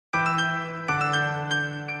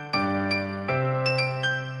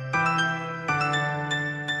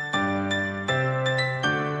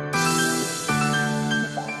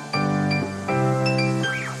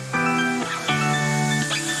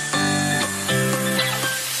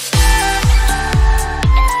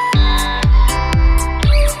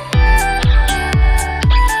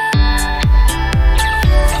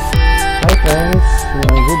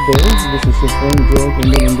your friend Jake, and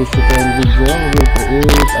then in this tutorial video we will create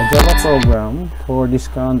a Java program for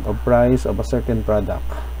discount of price of a certain product.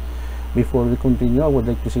 Before we continue, I would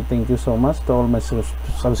like to say thank you so much to all my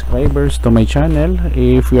subscribers to my channel.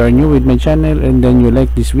 If you are new with my channel and then you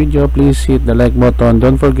like this video, please hit the like button.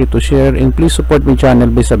 Don't forget to share, and please support my channel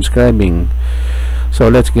by subscribing. So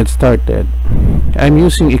let's get started. I'm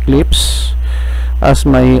using Eclipse as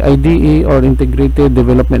my IDE or integrated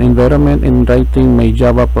development environment in writing my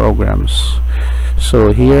Java programs.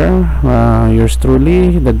 So here, yours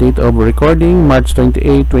truly, the date of recording, March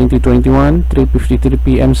 28, 2021, 3:53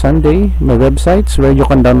 p.m. Sunday. My websites where you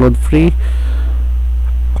can download free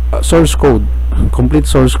source code, complete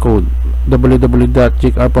source code,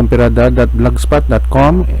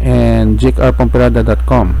 www.jakerpomperada.blogspot.com and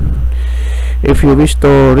jakerpomperada.com. If you wish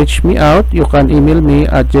to reach me out, you can email me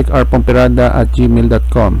at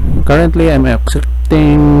jakerpomperada@gmail.com. Currently, I'm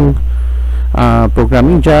accepting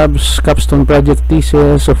programming jobs, capstone project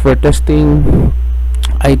thesis, software testing,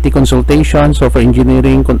 IT consultation, software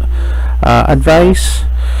engineering advice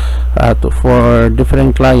for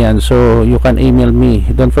different clients. So you can email me.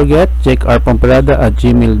 Don't forget,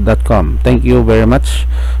 jakerpomperada@gmail.com. Thank you very much.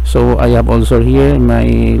 So I have also here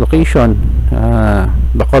my location,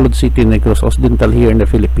 Bacolod City, Negros Occidental, here in the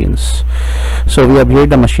Philippines. So we have here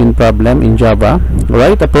the machine problem in Java.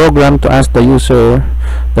 Write a program to ask the user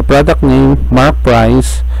the product name, mark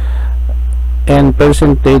price, and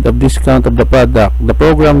percentage of discount of the product. The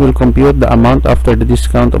program will compute the amount after the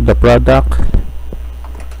discount of the product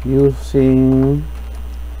using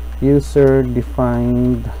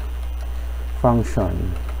user-defined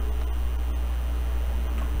function.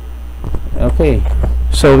 Okay,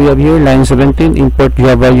 so we have here line 17, import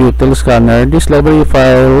Java util scanner. This library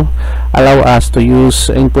file allow us to use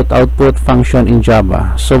input-output function in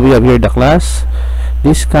Java. So we have here the class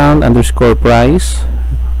discount underscore price,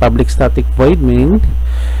 public static void main,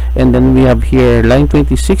 and then we have here line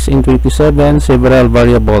 26 and 27, several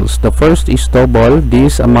variables. The first is double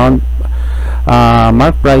this amount,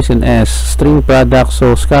 mark price in S, string product,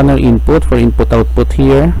 so scanner input for input output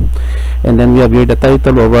here. And then we have here the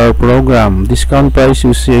title of our program, discount price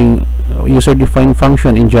using user defined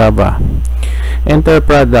function in Java. Enter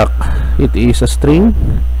product, it is a string,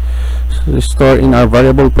 store in our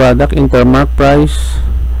variable product. Enter mark price,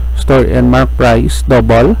 store and mark price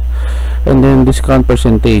double, and then discount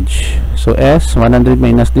percentage, so S 100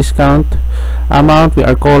 minus discount amount. We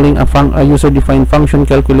are calling a user defined function,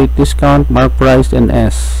 calculate discount, mark price, and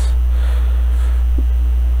S.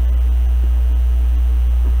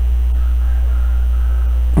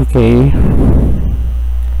 Okay,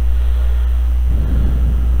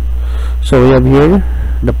 so we have here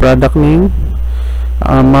the product name,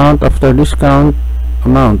 amount after discount,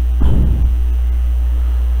 amount.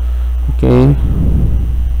 Okay,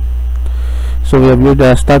 so we have here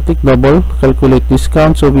the static double, calculate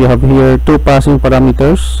discount. So we have here two passing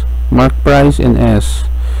parameters, mark price and S.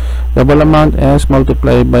 Double amount S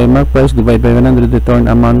multiplied by mark price divided by 100, return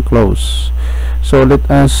amount, close. So let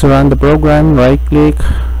us run the program. Right click,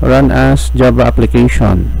 run as Java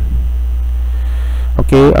application.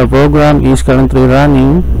 Okay, our program is currently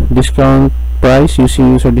running discount price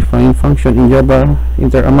using user defined function in Java.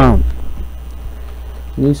 Enter amount,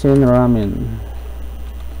 Nissin ramen,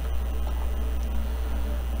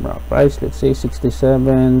 price let's say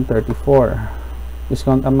 67.34,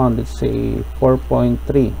 discount amount let's say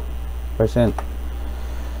 4.3%,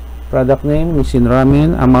 product name Nissin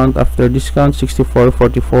ramen, amount after discount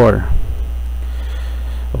 64.44.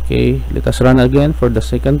 Okay, let us run again for the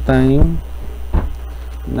second time.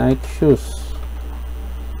 Nike shoes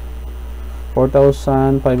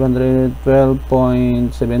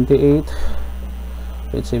 4,512.78.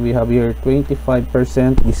 let's say we have here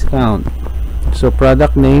 25% discount. So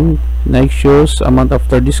product name Nike shoes, amount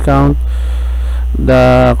after discount,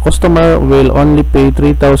 the customer will only pay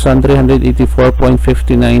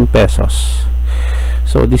 3,384.59 pesos.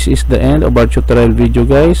 So this is the end of our tutorial video,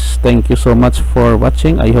 guys. Thank you so much for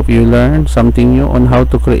watching. I hope you learned something new on how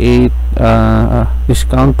to create a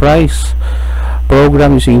discount price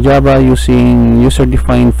program using Java using user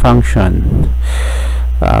defined function.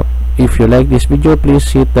 If you like this video,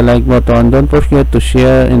 please hit the like button. Don't forget to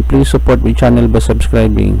share, and please support my channel by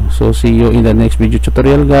subscribing. So see you in the next video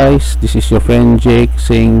tutorial, guys. This is your friend Jake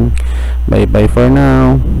saying bye bye for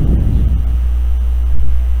now.